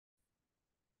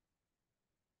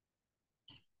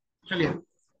चलिए,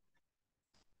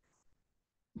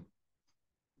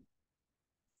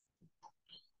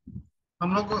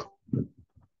 हम लोग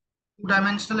टू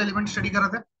डायमेंशनल एलिमेंट स्टडी कर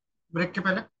रहे थे ब्रेक के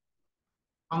पहले।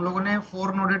 हम लोगों ने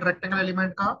फोर नोडेड रेक्टेंगल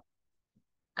एलिमेंट का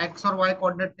एक्स और वाई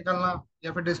कोऑर्डिनेट निकालना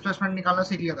या फिर डिस्प्लेसमेंट निकालना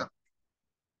सीख लिया था।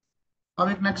 अब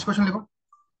एक नेक्स्ट क्वेश्चन लिखो।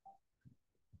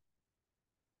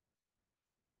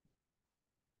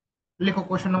 लिखो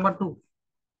क्वेश्चन नंबर 2।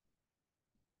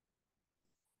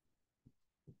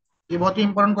 ये बहुत ही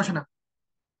इंपॉर्टेंट क्वेश्चन है।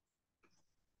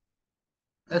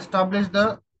 Establish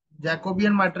the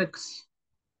Jacobian matrix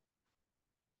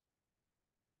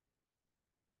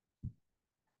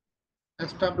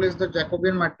establish the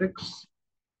Jacobian matrix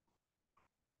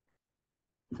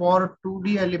for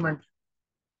 2D element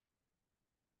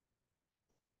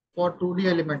for 2D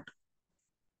element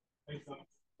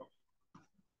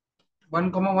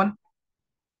 1,1।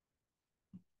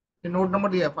 ये नोट नंबर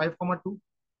दिया है 5,2,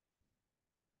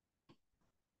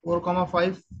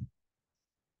 4,5,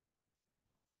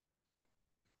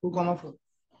 2,4।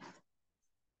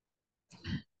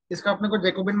 इसका अपने को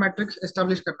जैकोबियन मैट्रिक्स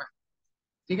एस्टेब्लिश करना है।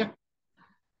 ठीक है।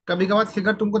 कभी कभार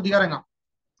फिगर तुमको दिया रहेगा।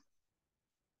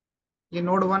 ये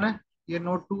नोड 1 है, ये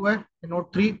नोड 2 है, ये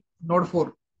नोड 3, नोड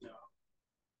 4।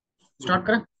 स्टार्ट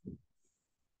करें।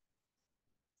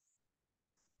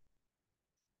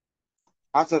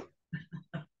 हाँ सर।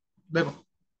 देखो,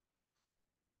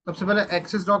 सबसे पहले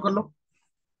एक्सिस ड्रॉ कर लो।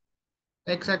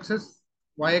 X axis,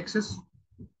 Y axis.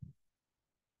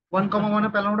 1,1 है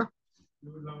पहला नोड।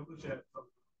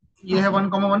 ये है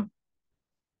 1,1।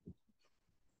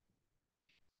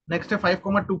 नेक्स्ट है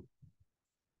 5,2।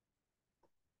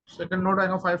 सेकंड नोड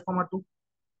आएगा 5,2।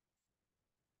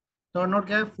 थर्ड नोड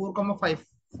क्या है 4,5।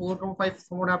 4,5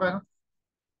 नोड यहाँ पे आएगा।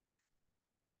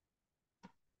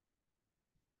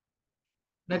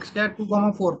 नेक्स्ट क्या है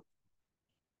 2,4।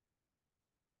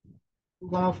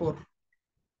 2,4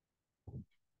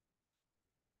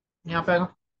 यहाँ पे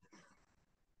आएगा।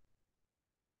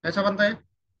 ऐसा बनता है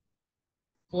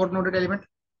फोर नोडेड एलिमेंट।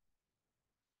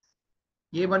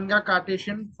 ये बन गया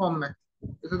कार्टेशियन फॉर्म में।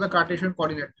 This is the Cartesian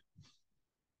coordinate.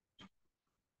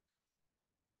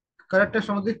 Correct है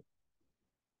समुद्री।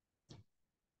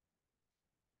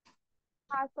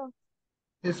 हाँ सर।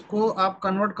 इसको आप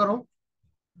कन्वर्ट करो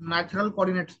नेचुरल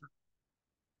कोऑर्डिनेट्स में।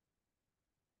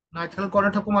 नेचुरल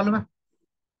कोऑर्डिनेट आपको मालूम है,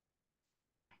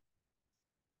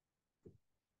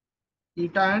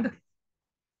 ईटा एंड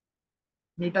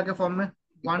नीटा के फॉर्म में।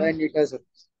 ईटा 1, and eta sir.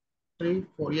 3,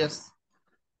 4। Yes.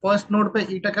 First node पे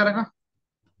ईटा क्या रहेगा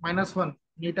 -1।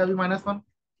 नीटा भी -1।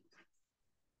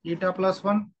 ईटा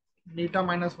 +1, नीटा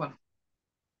 -1।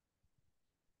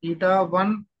 ईटा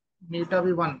 1, नीटा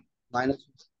भी 1।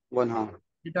 -1 हाँ।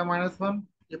 ईटा -1,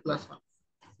 ये +1।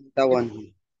 ईटा 1 है।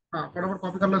 हाँ, फटाफट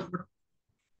कॉपी कर लो इसको।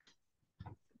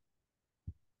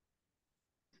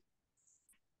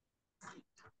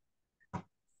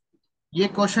 ये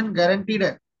क्वेश्चन गारंटीड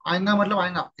है, आएगा मतलब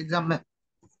आएगा एग्जाम में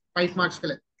 5 मार्क्स के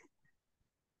लिए।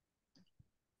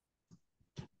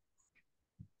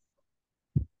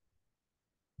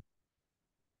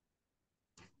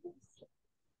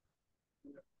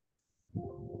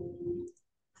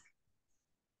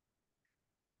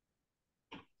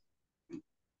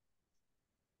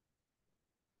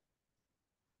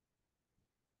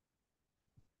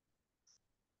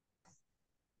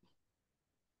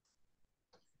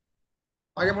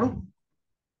 आगे बढ़ो।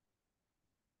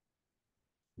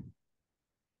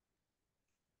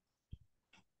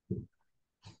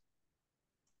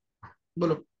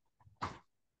 बोलो।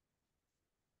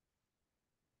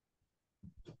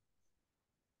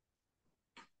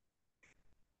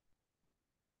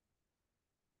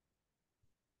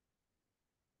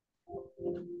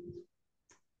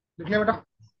 लिख लिया बेटा।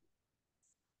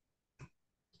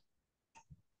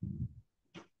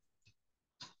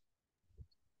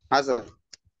 हाँ सर।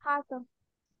 हाँ सर।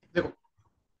 देखो,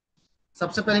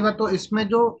 सबसे पहली बात तो इसमें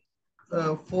जो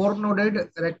फोर नोडेड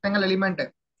रेक्टेंगल एलिमेंट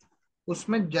है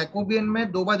उसमें जैकोबियन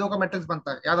में 2 बाय 2 का मैट्रिक्स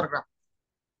बनता है, याद रखना।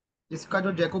 इसका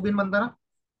जो जैकोबियन बनता है ना,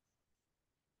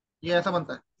 ये ऐसा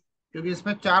बनता है। क्योंकि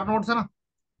इसमें 4 नोड्स है ना,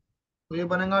 तो ये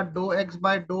बनेगा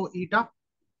 2x/2 ईटा,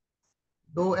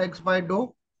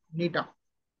 2x/2 नीटा।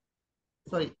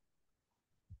 सॉरी,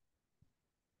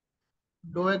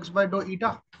 2x/2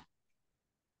 ईटा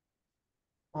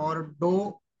और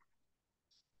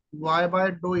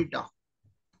 2y/2 ईटा।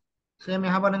 सेम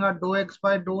यहाँ बनेगा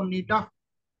 2x/2 नीटा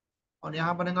और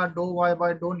यहाँ बनेगा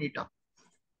 2y/2 नीटा।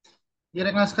 ये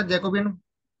रहेगा इसका जैकोबियन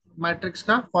मैट्रिक्स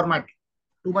का फॉर्मेट।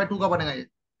 2 बाय 2 का बनेगा ये,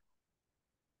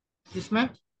 इसमें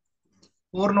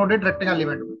फोर नोडेड रेक्टेंगल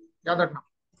एलिमेंट में, याद रखना।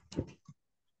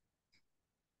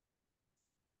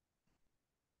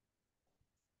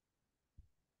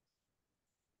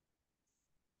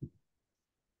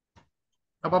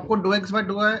 अब आपको डो एक्स बाय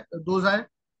डो है, दो है,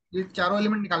 ये चारों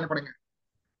एलिमेंट निकालने पड़ेंगे।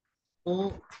 तो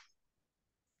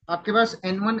आपके पास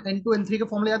N1 N2 N3 के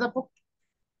फॉर्मूले याद है आपको?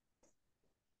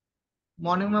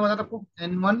 मॉर्निंग में बताया था आपको,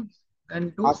 N1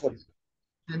 N2 हाँ सर।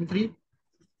 N3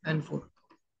 N4।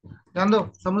 ध्यान दो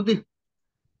समृद्धि,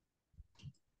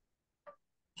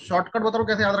 शॉर्टकट बताओ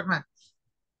कैसे याद रखना है।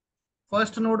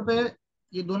 फर्स्ट नोड पे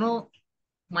ये दोनों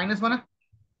 -1 है,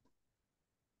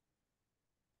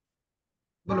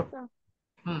 बोलो। हाँ सर।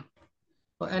 हम्म।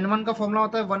 तो N1 का फॉर्मूला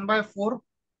होता है 1/4,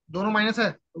 दोनों माइनस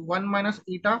है, तो 1 -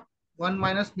 ईटा,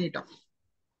 1 - नीटा।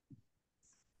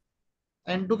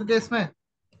 N2 के केस में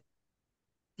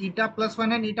ईटा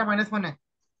 +1 है, नीटा -1 है,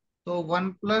 तो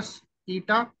 1 +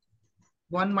 ईटा,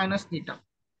 1 - नीटा।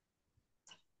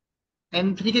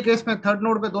 N3 के केस में थर्ड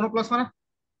नोड पे दोनों +1 है,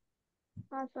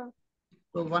 हाँ सर।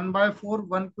 तो 1/4,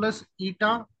 1 +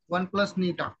 ईटा, 1 +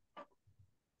 नीटा।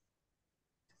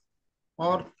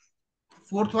 और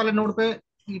फोर्थ वाले नोड पे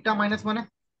ईटा -1 है,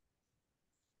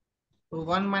 तो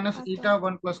 1 - ईटा, हाँ सर।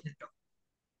 1 + नीटा।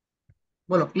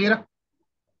 बोलो क्लियर है?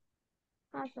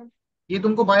 हाँ सर। ये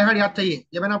तुमको बाय हार्ट याद चाहिए,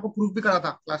 ये मैंने आपको प्रूफ भी करा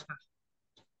था क्लास में।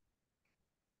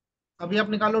 अभी आप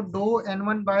निकालो डो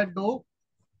N1/डो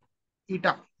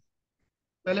ईटा।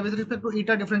 पहले with respect to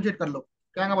eta differentiate कर लो,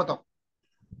 क्या आएगा बताओ?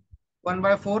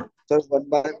 1/4। सर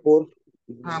 1/4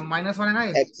 हाँ -1 है ना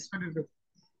ये, एक्स। इसका डेरिवेटिव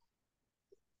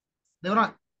देखो ना,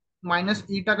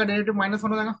 -ईटा का डेरिवेटिव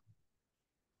 -1 हो जाएगा,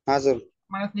 हाँ सर।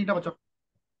 -नीटा बचा।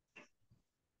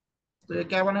 तो ये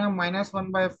क्या बनेगा?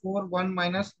 -1/4,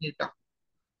 1 - नीटा।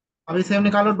 अभी सेम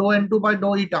निकालो डो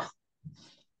N2/डो ईटा,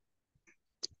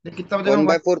 ये कितना बचेगा?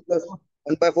 1/4 प्लस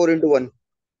 1/4 इंटू 1।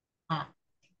 हाँ,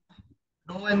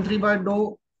 डो N3/डो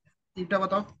ईटा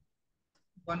बताओ,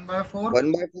 1/4।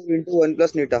 1/4 इंटू 1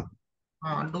 + नीटा।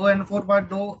 हाँ, डो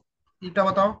N4/डो ईटा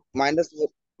बताओ। माइनस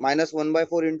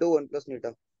 -1/4 इंटू 1 + नीटा।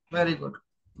 Very good.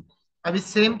 अभी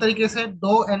सेम तरीके से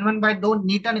डो N1/डो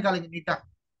नीटा निकालेंगे, नीटा।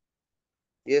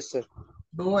 Yes sir.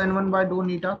 डो N1/डो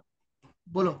नीटा,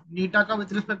 बोलो नीटा का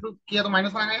विथ रिस्पेक्ट टू किया तो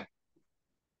 -1 आएगा,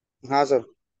 हाँ सर।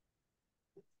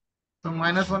 तो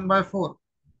 -1/4,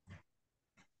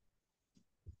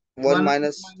 वन 1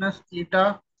 माइनस। -ईटा।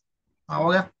 हाँ हो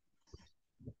गया।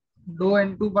 डो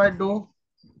N2/डो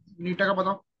नीटा का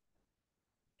बताओ।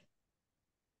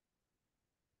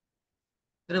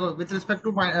 देखो विथ रिस्पेक्ट टू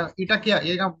ईटा किया,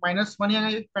 ये -1 ही आएगा,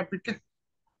 ये काट पीट के।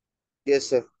 Yes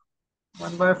sir.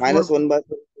 1/4।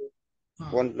 -1/4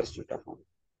 हाँ, 1 + नीटा। हाँ।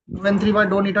 डो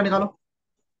N3/डो नीटा निकालो,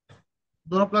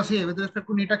 दोनों प्लस ही है, विद रिस्पेक्ट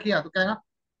टू नीटा किया तो क्या आएगा?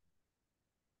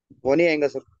 वो नहीं आएगा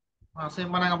सर। हाँ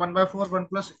सेम बनाएगा, 1/4, 1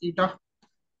 + ईटा।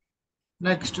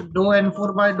 नेक्स्ट डो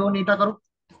N4/डो नीटा करो,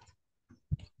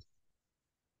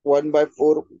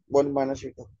 1/4 1 -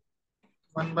 ईटा।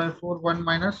 1/4,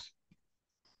 1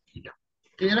 - ईटा।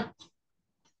 क्लियर है?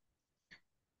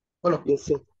 बोलो। Yes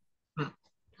sir. हम्म,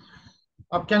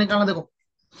 अब क्या निकालना देखो।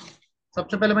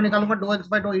 सबसे पहले मैं निकालूंगा डो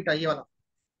X/डो ईटा, ये वाला।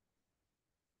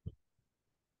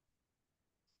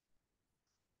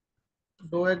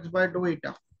 डो X/डो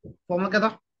ईटा फॉर्मूला क्या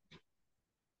था?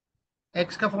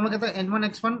 एक्स का फॉर्मूला क्या था? N1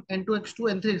 X1, N2 X2,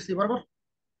 N3 X3, बराबर।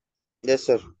 Yes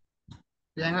sir.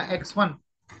 जाएगा X1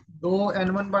 डो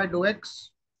N1/डो X।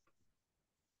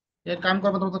 ये काम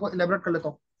कर, मैं तुमको इलेबरेट कर लेता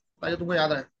हूँ ताकि तुमको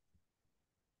याद रहे।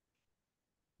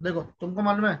 देखो तुमको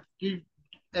मालूम है कि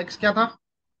एक्स क्या था?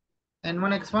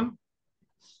 N1 X1,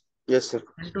 yes sir.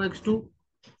 N2 X2,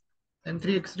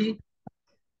 N3 X3,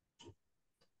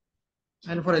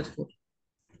 N4 X4।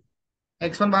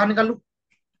 X1 बाहर निकाल लू,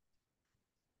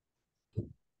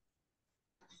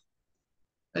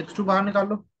 X2 बाहर निकाल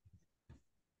लो,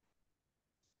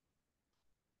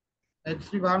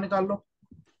 X3 बाहर निकाल लो,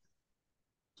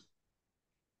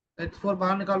 X4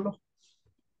 बाहर निकाल लो।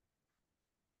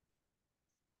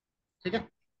 ठीक है,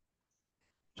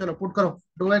 चलो पुट करो।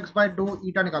 डो X/डो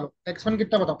ईटा निकालो। X1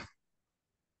 कितना बताओ?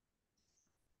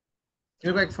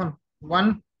 देखो X1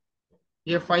 1,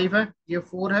 ये 5 है, ये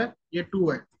 4 है, ये 2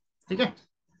 है। ठीक है,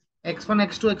 X1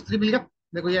 X2 X3 मिल गया।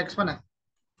 देखो ये X1 है,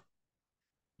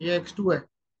 ये X2 है,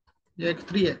 ये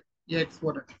X3 है, ये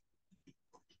X4 है।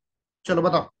 चलो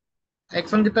बताओ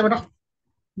X1 कितना है बेटा?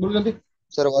 बोल जल्दी।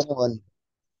 सर 1 1।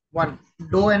 1।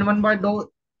 डो N1/डो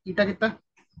ईटा कितना है?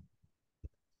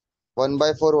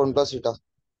 1/4 1 + ईटा।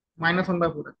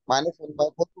 -1/4 है। -1/4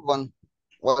 1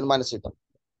 1 - ईटा।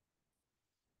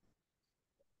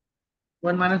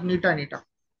 1 - नीटा।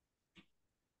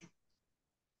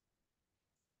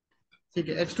 ठीक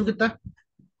है, X2 कितना है?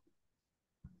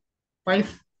 5।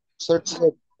 सर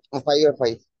 5 और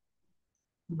 5।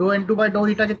 डो N2/डो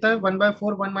ईटा कितना है?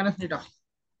 1/4, 1 - नीटा।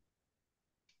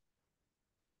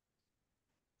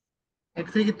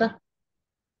 X3 कितना है?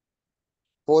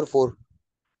 4 4।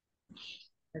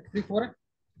 x3 4 है।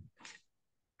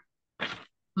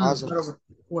 हाँ सर। बराबर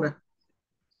 4 है।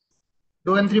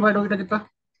 2n3/2 ईटा कितना?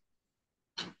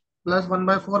 Plus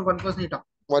 1/4 1 plus eta.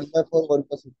 1/4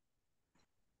 1%।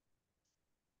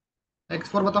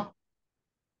 x4 बताओ।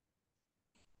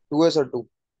 2 है सर, 2।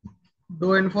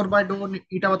 2n4/2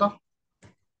 ईटा बताओ।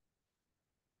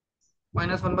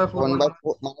 Minus 1/4 one 1। By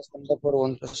four -1/4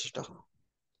 1+θ।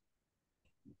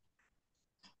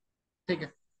 ठीक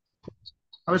है,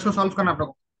 अब इसको सॉल्व करना आप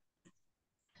लोगों को।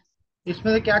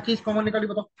 इसमें से क्या चीज कॉमन निकाली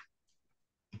बताओ?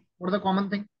 What the common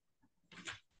thing?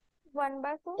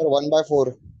 1/4। Sir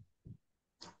 1/4।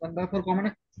 1/4 common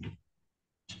है।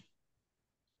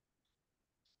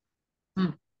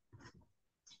 हम्म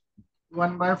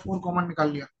 1/4 कॉमन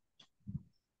निकाल लिया।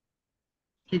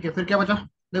 ठीक है, फिर क्या बचा?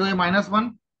 देखो ये -1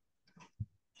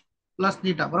 प्लस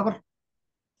बीटा बराबर।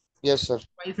 Yes sir.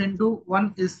 5 ×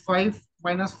 1 is 5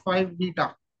 -5 beta.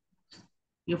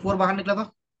 ये 4 बाहर निकला था।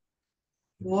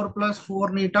 4 +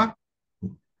 4 नीटा।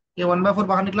 ये 1/4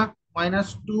 बाहर निकला।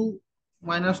 -2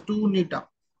 -2 नीटा।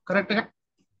 करेक्ट है?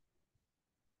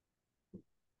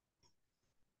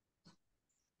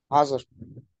 हाँ सर।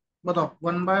 बताओ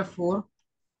 1/4।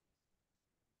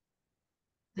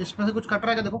 इसमें से कुछ कट रहा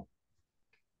है क्या? देखो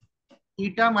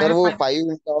ईटा सर वो -5।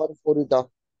 5 और 4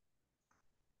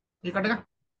 ये कटेगा।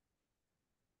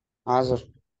 हाँ सर।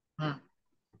 हम्म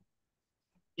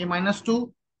ये -2।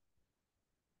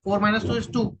 4 -2 इज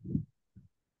 2।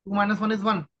 2 -1 इज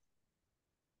 1।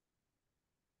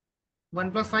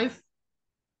 1 + 5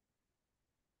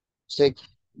 6।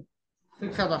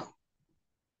 6 आता।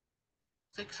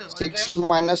 6 और ये क्या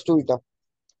 6 है? -2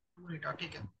 2 ईटा।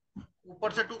 ठीक है,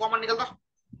 ऊपर से 2 कॉमन निकलता।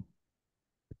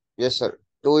 Yes sir.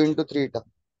 2 × 3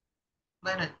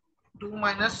 नहीं नहीं, 2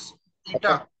 माइनस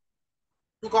ईटा। अच्छा।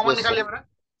 2 कॉमन यस निकाल सर। लिया मैंने।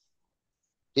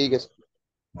 ठीक है सर।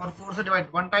 और 4 से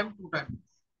डिवाइड 1 टाइम 2 टाइम।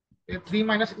 ये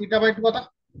 3 - ईटा/2 आता।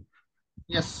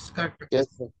 Yes correct. Yes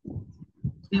sir.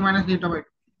 3 - ईटा/2।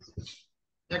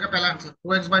 ये का पहला आंसर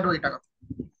 2x/2 ईटा का।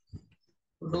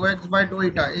 2x/2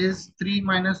 eta is 3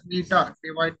 - eta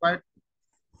divide by.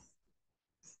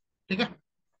 ठीक है,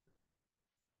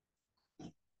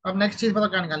 अब नेक्स्ट चीज बताओ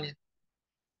क्या निकालनी है।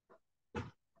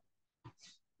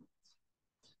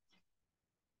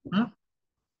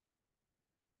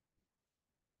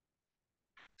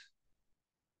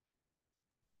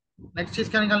 नेक्स्ट चीज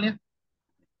क्या निकालनी है?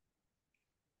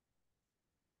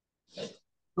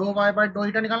 2y/2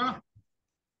 ईटा निकालना ना।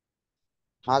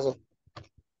 हाँ सर।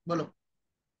 बोलो।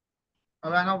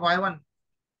 अब आएगा y1।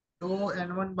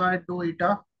 2n1/2 ईटा।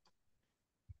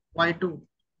 y2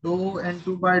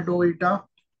 2n2/2 ईटा।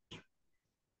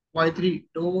 y3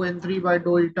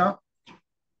 2n3/2 ईटा।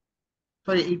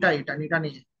 सॉरी ईटा ईटा ईटा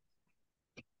नहीं है।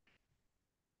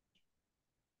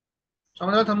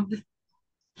 समझ रहे हो तुम?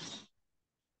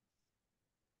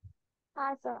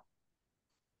 हाँ सर।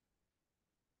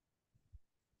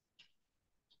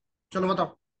 चलो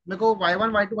बताओ मेरे को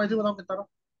y1 y2 y3 बताओ कितना रहा।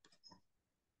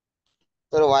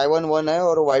 सर y1 1 है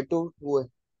और y2 2 है।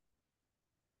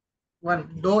 1।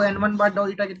 2n1/2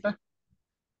 ईटा कितना?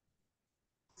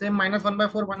 सेम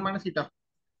 -1/4 1 - ईटा।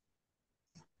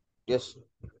 यस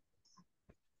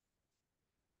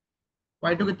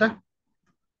y2 कितना?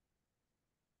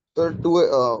 सर 2 है।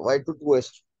 y2 2 है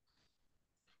सर।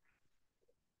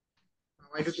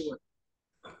 y2 2 है।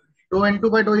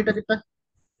 2n2/2 ईटा कितना?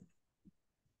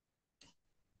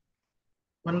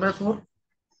 1/4।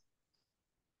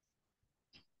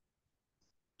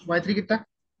 y3 कितना?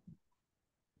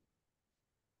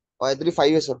 y3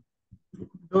 5 है सर।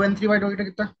 2n3/2 ईटा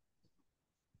कितना?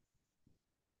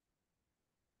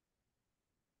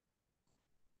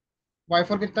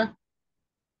 y4 कितना?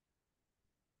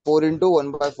 4 ×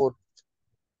 1/4।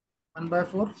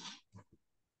 1/4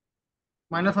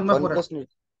 1 -1/4 है। प्लस नीट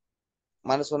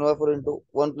 -1/4 ×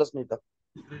 1 प्लस नीटा।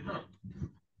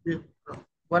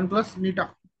 1 प्लस नीटा।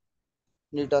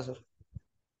 नीटा सर।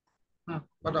 हाँ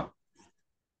बताओ।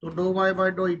 तो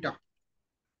 2y/2 ईटा।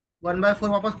 1/4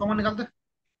 वापस कॉमन निकालते।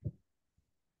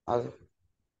 हाँ सर।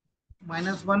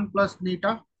 -1 प्लस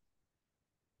नीटा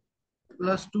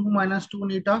 +2 -2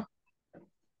 नीटा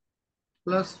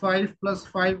 +5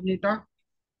 +5 नीटा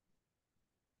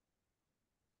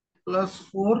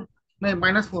 +4 नहीं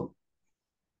 -4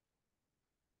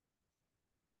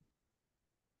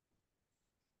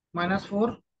 -4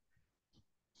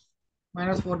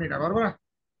 -4 नीटा बराबर है।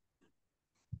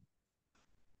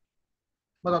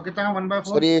 बताओ कितना है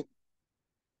 1/4? सर ये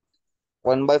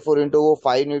 1/4 × वो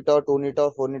 5 नीटा और 2 नीटा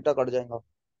और 4 नीटा कट जाएगा।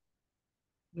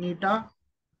 नीटा।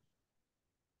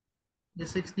 ये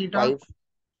 6 नीटा। 5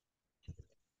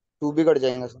 2 भी कट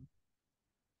जाएगा सर।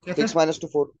 कैसे? 6 - 2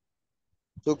 4।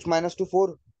 6 - 2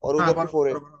 4। और हाँ उधर भी बराबर 4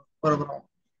 है। बराबर बराबर।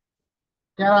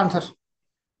 क्या आंसर?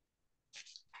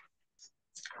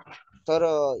 सर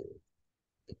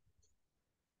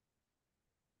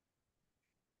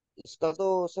इसका तो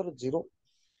सर 0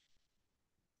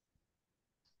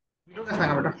 जीरो कैसे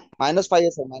आएगा बेटा? -5 है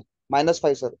सर,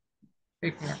 -5 सर।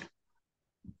 एक मिनट।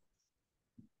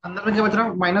 अंदर में क्या बच रहा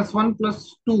है? -1 plus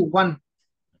 2 1,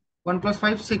 1 plus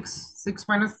 5 6, 6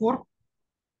 minus 4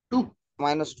 2,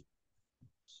 minus.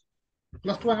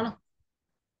 Plus 2 आएगा ना?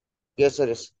 Yes sir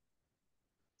yes.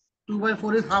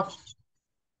 2/4 is half.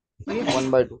 सही है।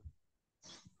 1/2।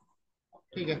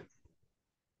 ठीक है,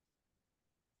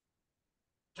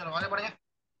 चलो आगे बढ़िए।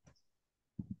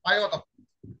 आगे बताओ,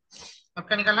 अब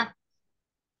क्या निकालना है?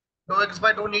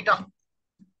 2x/2 नीटा।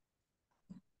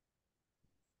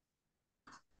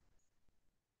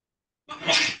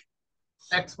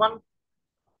 x1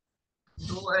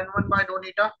 2n1/2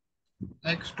 नीटा,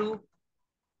 x2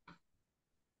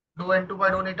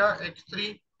 2n2/2 नीटा, x3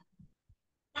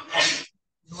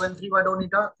 2n3/2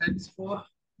 नीटा, x4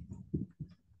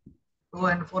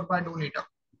 2n4/2 नीटा।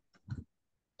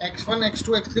 x1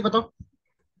 x2 x3 बताओ।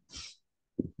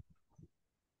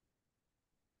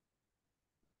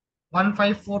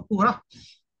 1542 है ना?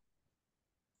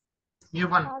 ये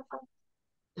वन। हाँ सर।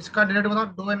 इसका डायरेक्ट बताओ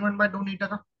 2n1/2 नीटा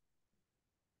का।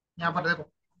 यहाँ पर देखो,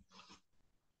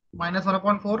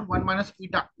 -1/4 1 माइनस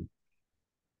ईटा।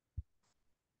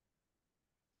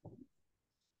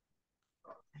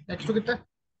 x2 कितना है?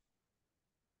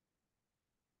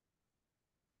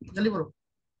 जल्दी बोलो।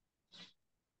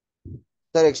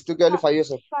 सर x2 की वैल्यू 5 है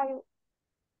सर। 5।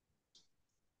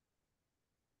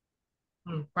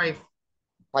 5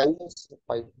 5 है सर,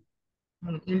 5।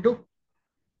 इंटू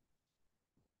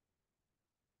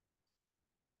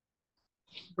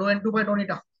 2n2/2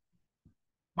 नीटा,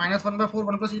 -1/4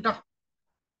 1 प्लस ईटा।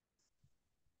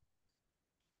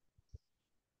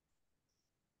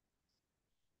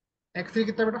 x3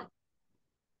 कितना है बेटा?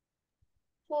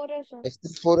 4 है सर।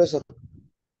 x3 4 है सर।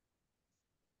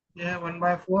 ये है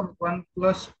 1/4 1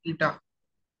 प्लस ईटा।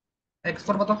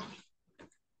 x4 बताओ।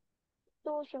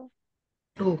 2 सर।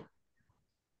 2,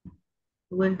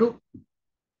 2 into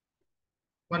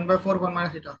 1/4 1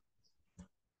 minus eta.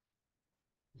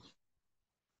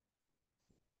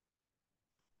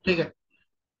 ठीक है,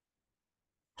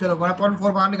 चलो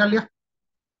 1/4 बाहर निकाल लिया।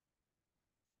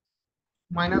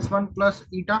 -1 प्लस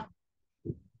ईटा,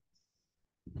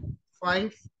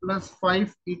 5 प्लस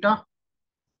 5 ईटा,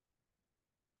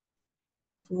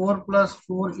 4 प्लस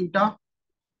 4 ईटा,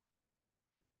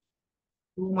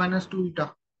 2 माइनस 2 ईटा।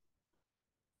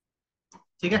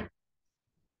 ठीक है,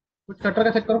 कुछ कटर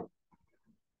का चेक करो।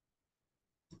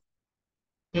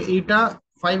 ये ईटा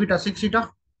 5 ईटा 6 ईटा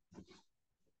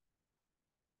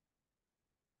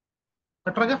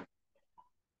कट रहा क्या?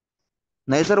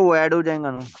 नहीं सर वो ऐड हो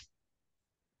जाएगा ना। एक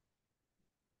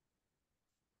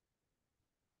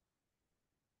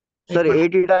सर मिनट,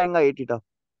 8 ईटा आएगा, 8 ईटा।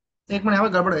 एक मिनट, यहाँ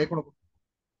पर गड़बड़ है, एक मिनट।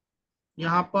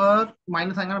 यहाँ पर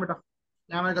माइनस आएगा ना बेटा?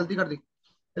 यहाँ मैंने गलती कर दी।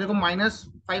 ये देखो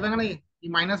 -5 आएगा ना, ये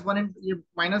 -1 ये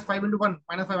 -5 × 1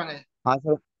 -5 आएगा ये। हाँ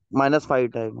सर, -5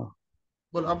 ईटा आएगा।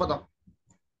 बोलो अब बताओ।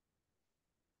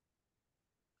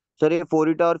 सर ये 4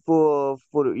 ईटा और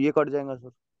 4 ये कट जाएगा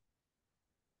सर।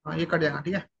 हाँ ये कट जाएगा,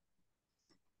 ठीक है।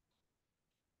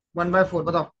 1/4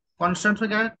 बताओ। कॉन्स्टेंट में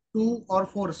क्या है? 2 और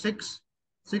 4 6,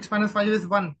 6 माइनस 5 इज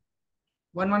 1,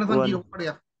 1 माइनस 1 1। 0 कट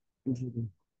गया।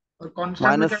 और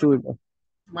कांस्टेंट में क्या -2 है? ईटा।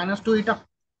 -2 ईटा,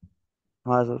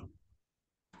 हाँ सर।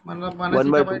 मतलब minus one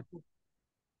eta by by two 2,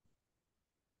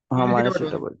 हाँ minus eta by minus 2।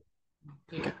 Eta by.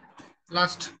 ठीक है,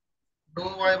 लास्ट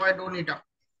 2y/2 नीटा,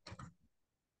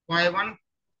 y1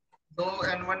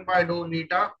 2n1/2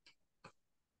 नीटा,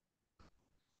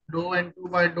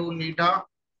 2n2/2 नीटा,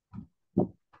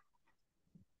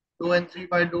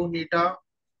 2n3/2 नीटा।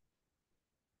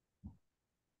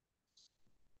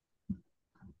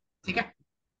 ठीक है,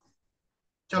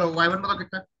 चलो y1 बताओ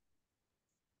कितना है?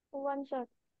 1 सर।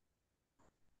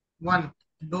 1।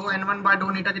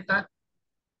 2n1/2 नीटा कितना है?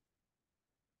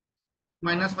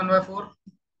 -1/4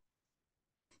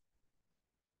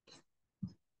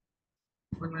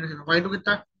 y2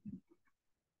 कितना है?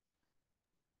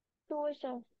 2 है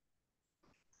सर।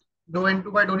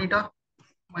 2n2/2 नीटा,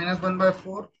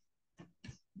 -1/4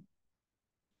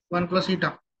 1 प्लस ईटा।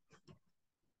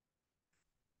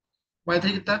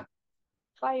 y3 कितना है?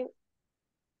 5।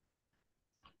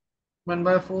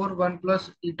 1/4 1 प्लस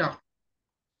ईटा।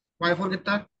 y4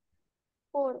 कितना है?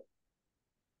 4।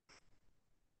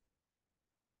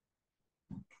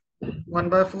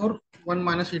 1/4 1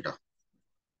 माइनस ईटा।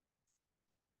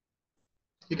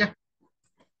 ठीक है,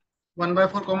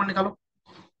 1/4 कॉमन निकालो।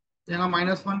 यहाँ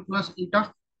 -1 प्लस ईटा,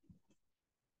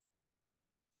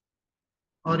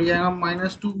 और ये आएगा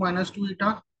 -2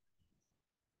 ईटा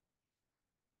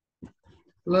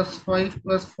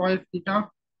 +5 ईटा।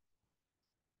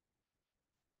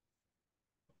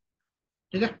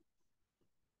 ठीक है,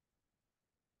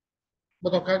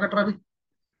 बताओ क्या कट रहा है अभी।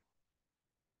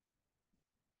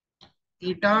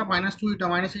 ईटा -2 ईटा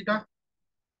 -ईटा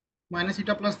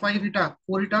 +5 ईटा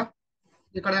 4 ईटा,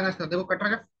 ये कट जाएगा इसका, देखो कट रहा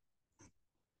है क्या?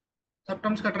 सब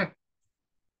टर्म्स कट रहे हैं,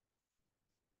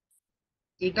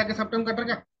 ईटा के सब टर्म कट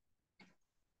रहे हैं क्या?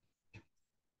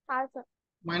 हाँ सर।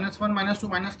 -1 -2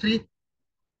 -3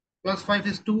 +5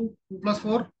 is 2, 2 +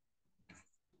 4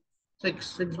 6,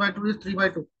 6/2 is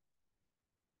 3/2,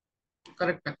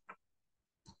 करेक्ट है।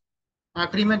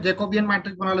 आखिरी में जैकोबियन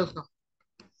मैट्रिक्स बना लो उसका,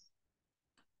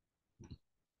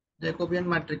 जैकोबियन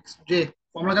मैट्रिक्स जे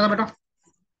फॉर्मूला क्या था बेटा?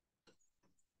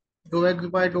 डो एक्स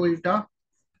बाय डो ईटा,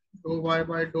 डो वाई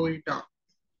बाय डो ईटा,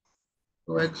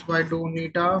 डो एक्स बाय डो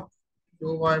नीटा,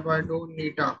 डो वाई बाय डो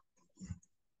नीटा,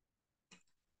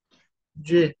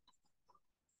 जे।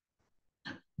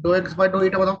 डो एक्स बाय डो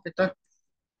ईटा बताओ कितना है?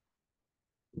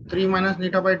 3 -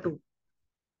 नीटा/2।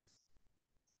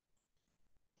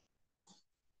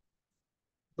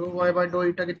 डो वाई बाय डो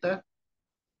ईटा कितना है?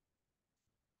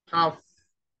 Half.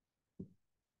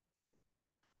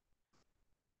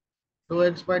 Dough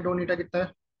x bye dough नीटा कितना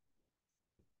है?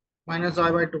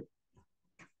 -i/2।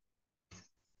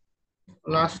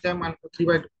 Last time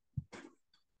 -3/2।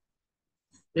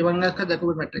 ये बन गया इसका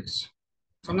जैकोबियन मैट्रिक्स।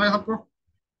 समझ आया सबको?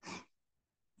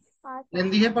 हाँ सर।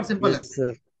 लेंदी है पर सिंपल है। Yes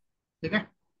sir. ठीक है,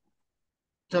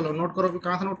 चलो नोट करो,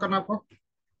 कहाँ से नोट करना है आपको?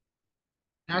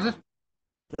 यहाँ से।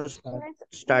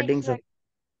 Starting next sir.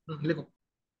 बैग। लिखो,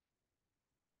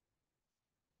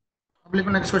 अब लिखो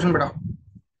नेक्स्ट क्वेश्चन बेटा,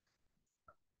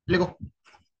 लिखो।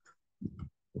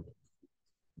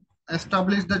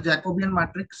 Establish the Jacobian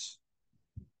matrix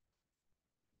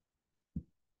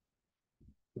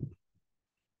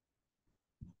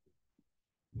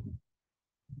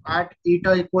at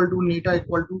eta equal to neta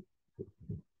equal to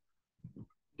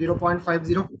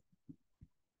 0.50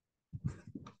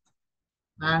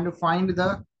 and find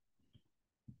the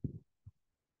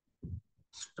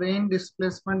strain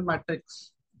displacement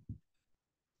matrix.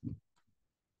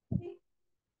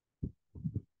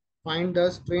 Find the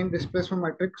strain displacement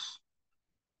matrix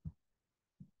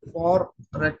for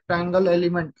rectangle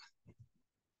element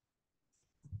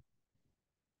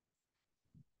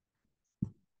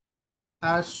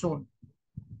as shown.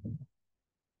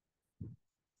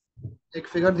 एक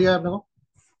figure दिया है आपने को,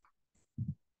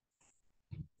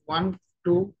 1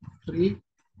 2 3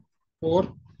 4,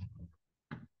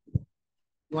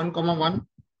 1,1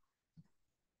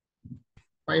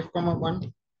 5,1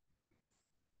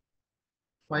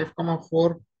 5,4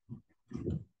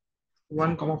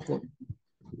 1,4।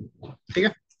 ठीक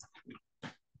है,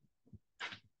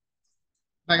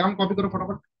 डायग्राम कॉपी करो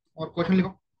फटाफट और क्वेश्चन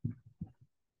लिखो।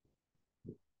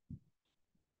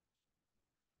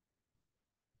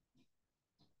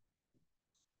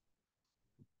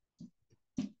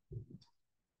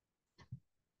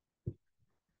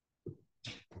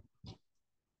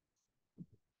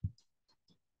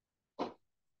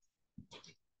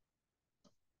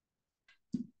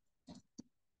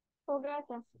 हो गया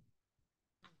सर।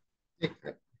 एक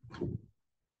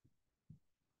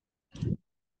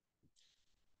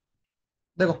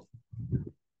देखो,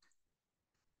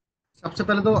 सबसे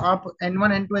पहले तो आप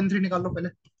n1 n2 n3 निकाल लो पहले।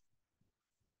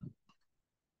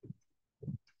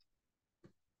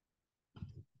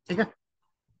 ठीक है,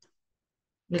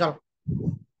 निकालो।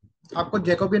 आपको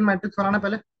जैकोबियन मैट्रिक्स बनाना है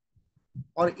पहले,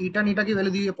 और ईटा नीटा की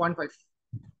वैल्यू दी है 0.5।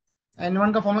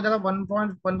 n1 का फॉर्मूला क्या था?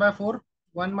 1.1/4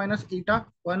 1 - ईटा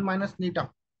 1 - नीटा,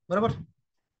 बराबर।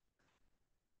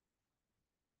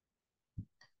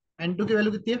 n2 की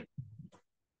वैल्यू कितनी है?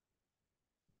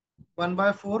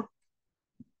 1/4,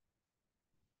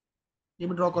 ये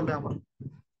भी ड्रॉ कर लो यहाँ पर,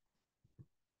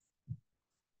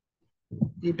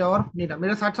 ईटा और नीटा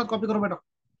मेरे साथ साथ कॉपी करो बेटा।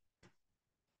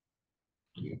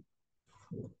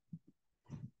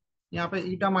 यहाँ पे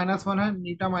ईटा -1 है,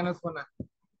 नीटा -1 है,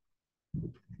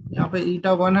 यहाँ पे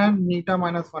ईटा 1 है, नीटा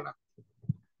 -1 है,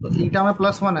 तो ईटा में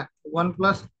 +1 है, 1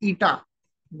 + ईटा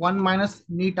 1 -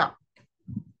 नीटा।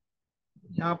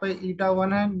 यहाँ पे ईटा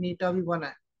 1 है, नीटा भी 1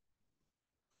 है,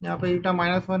 यहाँ पे ईटा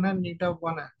 -1 है, नीटा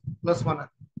 1 है, +1 है।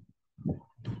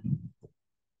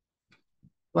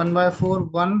 1/4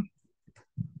 1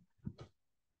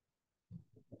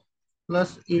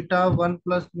 + ईटा 1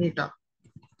 + नीटा,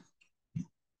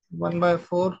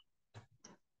 1/4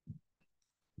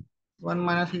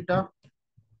 1 - ईटा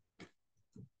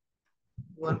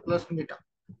 1 + नीटा।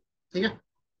 ठीक है,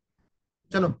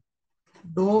 चलो।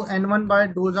 डो n1 बाय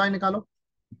डो जाई निकालो,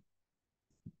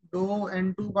 dough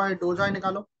N to bye dough जाए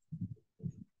निकालो,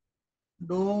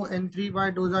 dough N three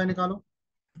by dough जाए निकालो।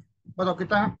 बताओ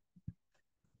कितना है?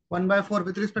 1/4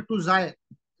 विथ रिस्पेक्ट टू जाए,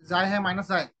 जाए है माइनस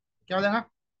जाए, क्या हो जाएगा?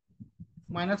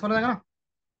 माइनस हो जाएगा ना,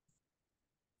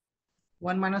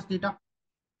 1 - नीटा।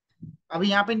 अभी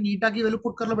यहाँ पे नीटा की वैल्यू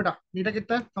पुट कर लो बेटा, नीटा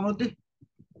कितना है समृद्धि?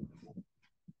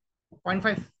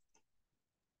 0.5।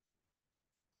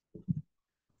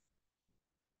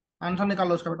 आंसर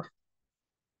निकालो उसका बेटा।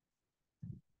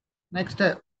 नेक्स्ट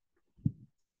है,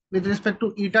 with respect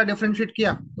to eta differentiate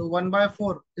किया तो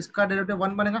 1/4 इसका डेरिवेटिव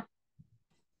 1 बनेगा,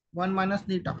 1 -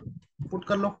 नीटा पुट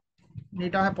कर लो,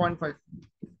 नीटा है 0.5।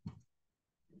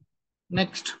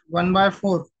 नेक्स्ट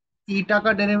 1/4 ईटा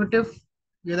का डेरिवेटिव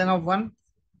ये देगा 1,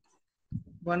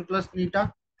 1 +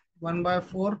 नीटा,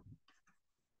 1/4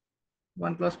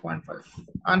 1 + 0.5।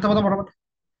 आंसर बताओ फटाफट।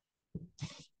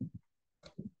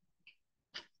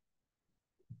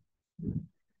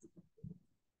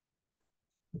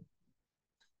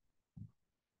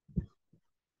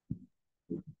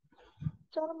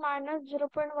 सर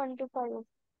 -0.125।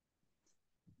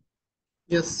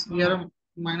 यस, ये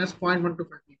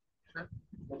 -0.125।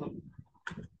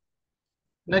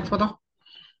 नेक्स्ट बताओ।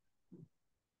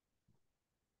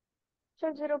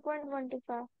 Sir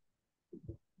 0.125।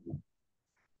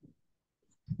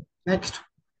 Next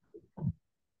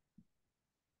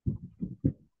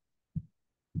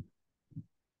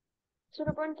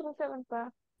 0.375।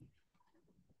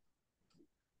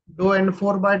 Dough N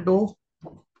four by dough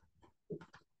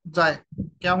जाए,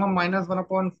 क्या होगा?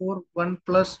 -1/4 1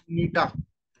 + नीटा,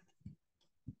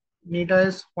 नीटा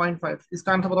इज 0.5।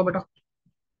 इसका आंसर बताओ बेटा।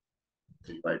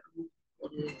 3/2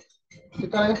 और ये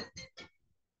कितना है?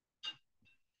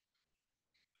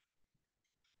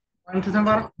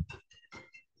 0.675।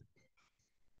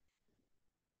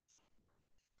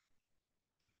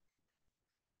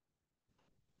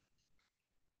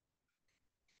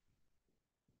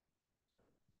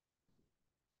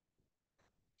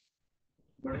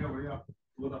 बढ़िया बढ़िया,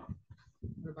 बता।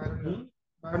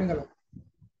 बाहर निकलो,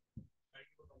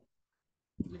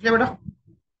 लिखिए बेटा।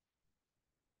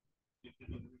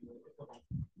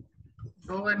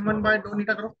 डो n1 बाय डो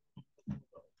नीटा करो,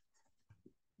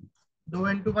 डो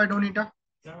n2 बाय डो नीटा,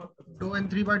 डो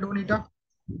n3 बाय डो नीटा,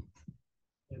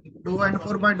 डो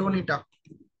n4 बाय डो नीटा।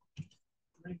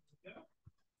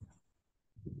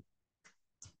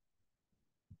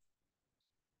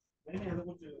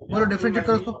 बोलो डिफरेंशिएट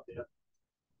करो उसको,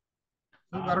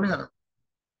 बाहर निकालो।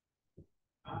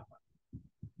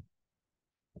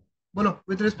 बोलो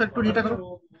विद रिस्पेक्ट टू नीटा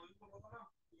करो।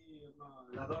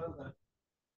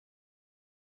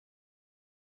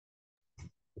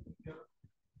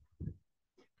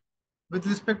 विद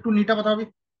रिस्पेक्ट टू नीटा बताओ अभी।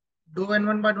 डो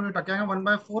n1 बाय डो नीटा क्या है?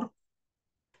 1/4,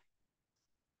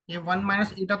 ये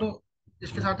 1 - ईटा तो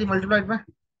इसके साथ ही मल्टीप्लाइड में।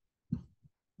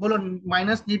 बोलो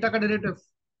माइनस नीटा का डेरिवेटिव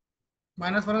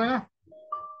 -1 हो जाएगा,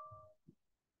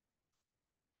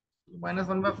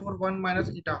 -1/4 1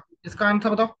 - ईटा। इसका आंसर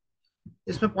बताओ।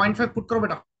 इसमें 0.5 पुट करो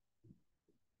बेटा,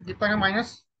 कितना है?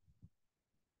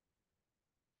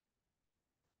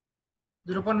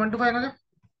 -0.125 ना?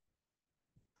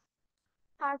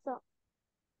 हाँ सर।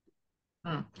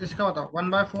 इसका बताओ।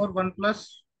 1/4 1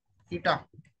 + ईटा,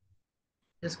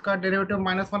 इसका डेरिवेटिव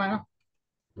 -1 आएगा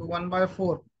तो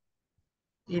 1/4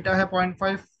 ईटा है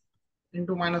 0.5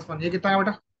 इंटू -1, ये कितना है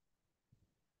बेटा?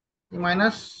 ये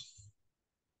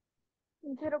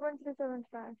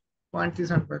 -0.375।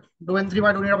 -0.375। Dough N three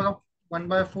by dough नीटा बताओ।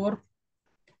 1/4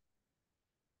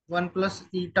 1 +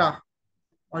 ईटा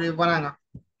और ये 1 आएगा,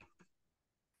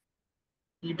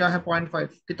 ईटा है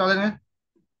 0.5, कितना देंगे?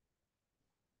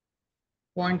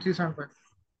 0.375।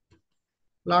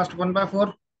 लास्ट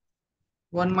 1/4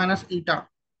 1 - ईटा,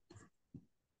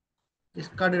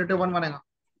 इसका डेरिवेटिव 1 बनेगा,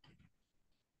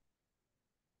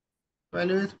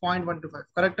 वैल्यू इज 0.125।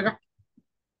 करेक्ट है क्या?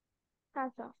 हाँ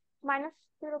सर।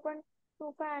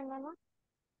 -0.25 आएगा ना?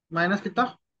 माइनस कितना?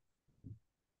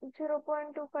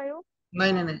 0.25।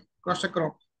 नहीं नहीं नहीं, क्रॉस चेक करो।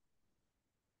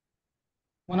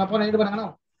 1/8 बनेगा ना।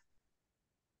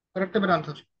 करेक्ट है मेरा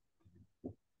आंसर।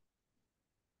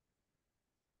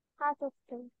 हाँ सर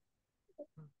सही।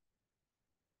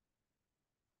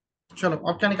 चलो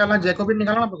अब क्या निकालना है? जैकोबिन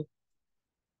निकालना ना आपको।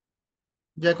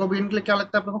 जैकोबिन के लिए क्या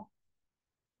लगता है आपको?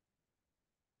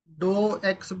 डो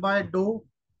एक्स बाय डो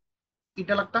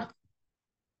ईटा लगता है।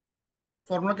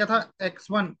 फॉर्मूला क्या था?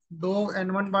 x1 dough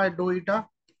n1 bye dough ईटा,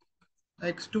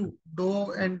 x2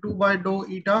 dough n2 bye dough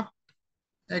ईटा,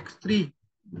 x3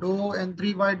 dough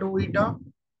n3 bye dough ईटा,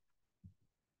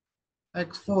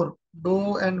 x4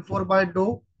 dough n4 bye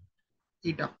dough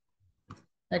ईटा।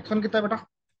 x1 कितना है बेटा?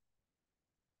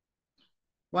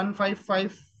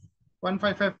 155 1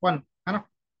 5 5 1 है ना,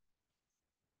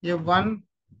 ये 1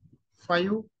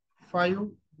 5 5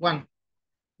 1।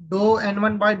 डो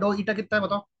n1 बाय डो ईटा कितना है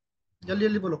बताओ, जल्दी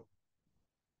जल्दी बोलो।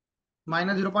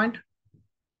 -0 point.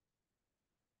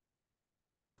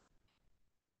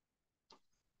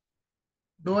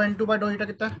 Dough n2 bye dough ईटा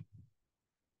कितना है?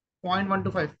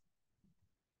 0.125।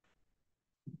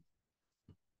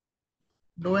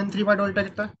 डो n3 बाय डो ईटा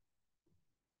कितना है?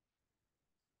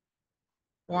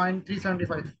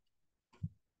 0.375।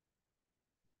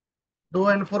 डो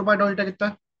n4 बाय डो ईटा कितना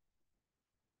है?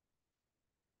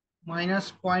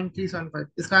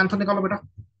 -0.375। इसका आंसर निकालो बेटा।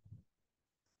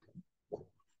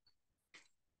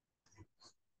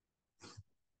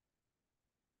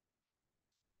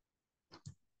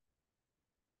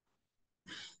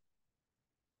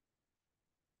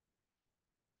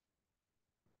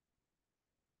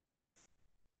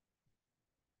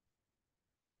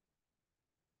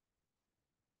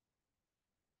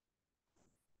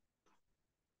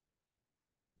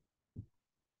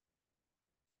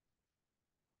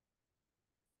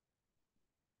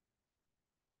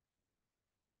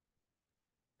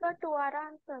 सर 2 आ रहा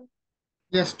आंसर।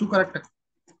 यस, टू करेक्ट है।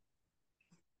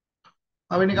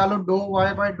 अभी निकालो डो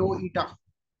y बाय डो ईटा।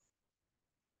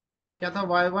 क्या था?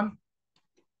 y1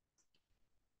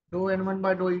 dough n1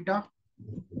 bye dough ईटा,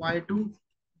 y2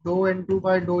 dough n2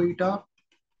 bye dough ईटा,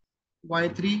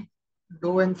 y3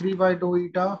 dough n3 bye dough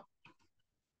ईटा,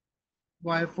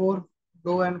 y4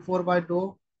 dough n4 bye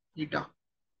dough ईटा।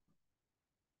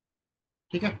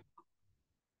 ठीक है।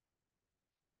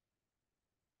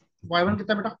 y1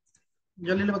 कितना बेटा,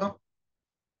 जल्दी जल्दी बताओ।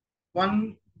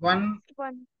 1 1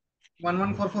 1।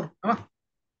 1144 है ना।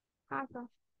 हाँ सर।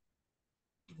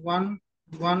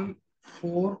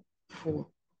 1144।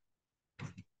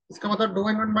 इसका मतलब डो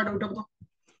n1 बाय डो ईटा बताओ।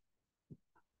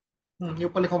 ये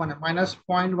ऊपर लिखा हुआ है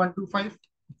 -0.125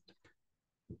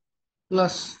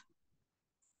 plus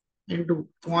into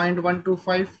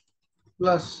 0.125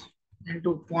 plus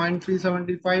into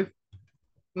 0.375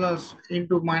 plus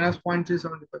into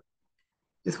 -0.375।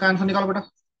 इसका आंसर निकालो बेटा।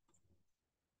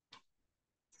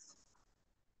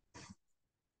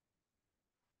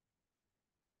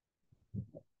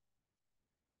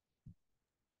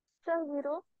 सर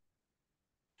 0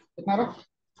 कितना रहा?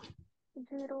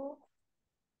 0।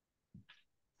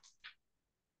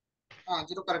 हाँ,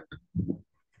 0 करेक्ट है।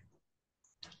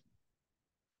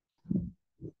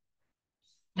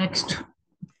 नेक्स्ट।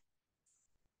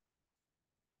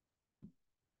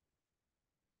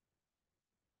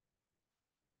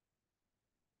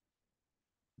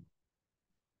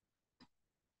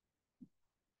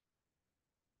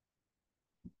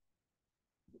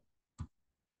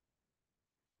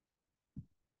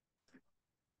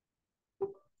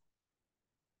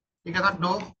 ठीक है, था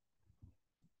डो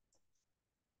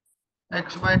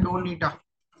एक्स बाय डो नीटा।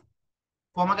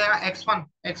 फॉर्मूला क्या है? एक्स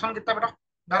वन कितना बेटा?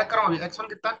 डायरेक्ट करो अभी। x1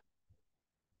 कितना?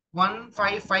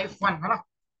 1551 है ना।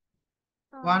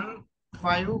 वन हाँ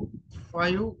five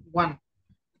five one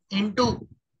into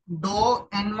dough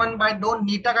n1 bye dough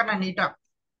नीटा करना है, नीटा।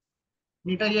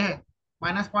 नीटा ये है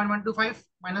 -0.125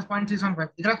 -0.375,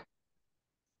 दिख रहा है?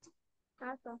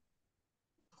 हाँ सर।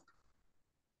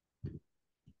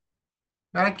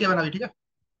 डायरेक्ट किया बना अभी, ठीक है।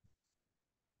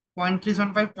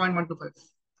 0.375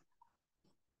 0.125।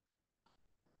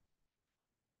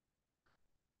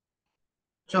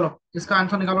 चलो, इसका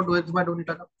आंसर निकालो डो एक्स बाय डो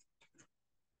नीटा का।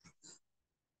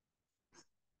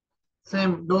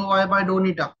 Same dough Y bye dough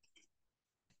नीटा।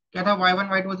 क्या था? y1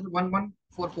 y2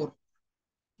 1144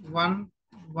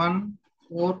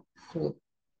 1144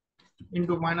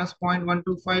 into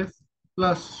 -0.125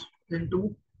 plus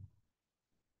into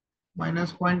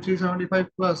 -0.375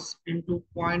 plus into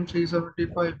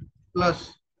 0.375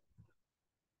 plus.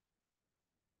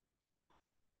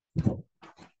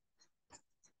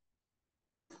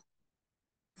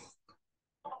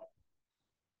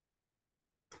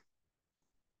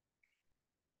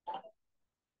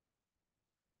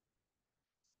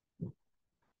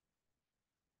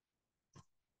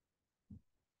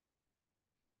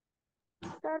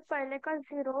 Sir पहले का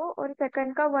 0 और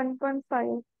सेकंड का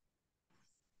 1.5।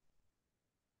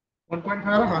 1.5।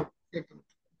 हाँ, एक मिनट।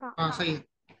 हाँ। हाँ, सही है।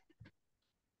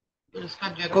 तो इसका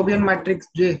जैकोबियन मैट्रिक्स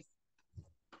जे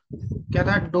क्या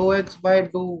था? डो एक्स बाय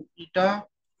डो ईटा,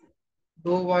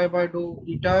 डो वाई बाय डो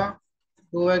ईटा,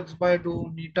 डो एक्स बाय डो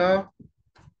नीटा,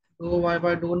 डो वाई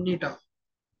बाय डो नीटा।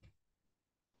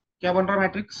 क्या बन रहा है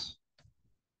मैट्रिक्स?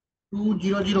 2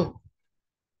 0 0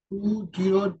 2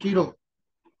 0 0।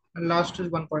 Last is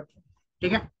 1 point.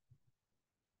 ठीक है,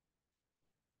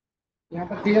 यहाँ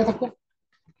तक क्लियर सबको?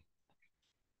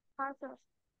 हाँ सर।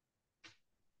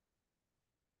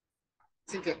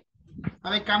 ठीक है।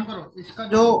 अब एक काम करो, इसका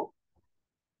जो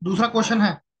दूसरा क्वेश्चन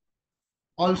है,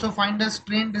 also find the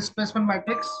strain displacement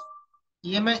matrix,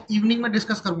 ये मैं इवनिंग में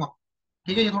डिस्कस करूंगा।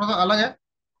 ठीक है, ये थोड़ा सा अलग है,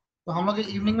 तो हम लोग ये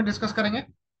इवनिंग में डिस्कस करेंगे,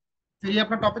 फिर ये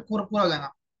अपना टॉपिक पूरा पूरा हो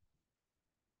जाएगा।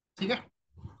 ठीक है,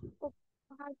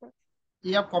 हाँ सर।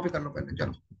 ये आप कॉपी कर लो पहले,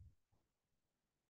 चलो।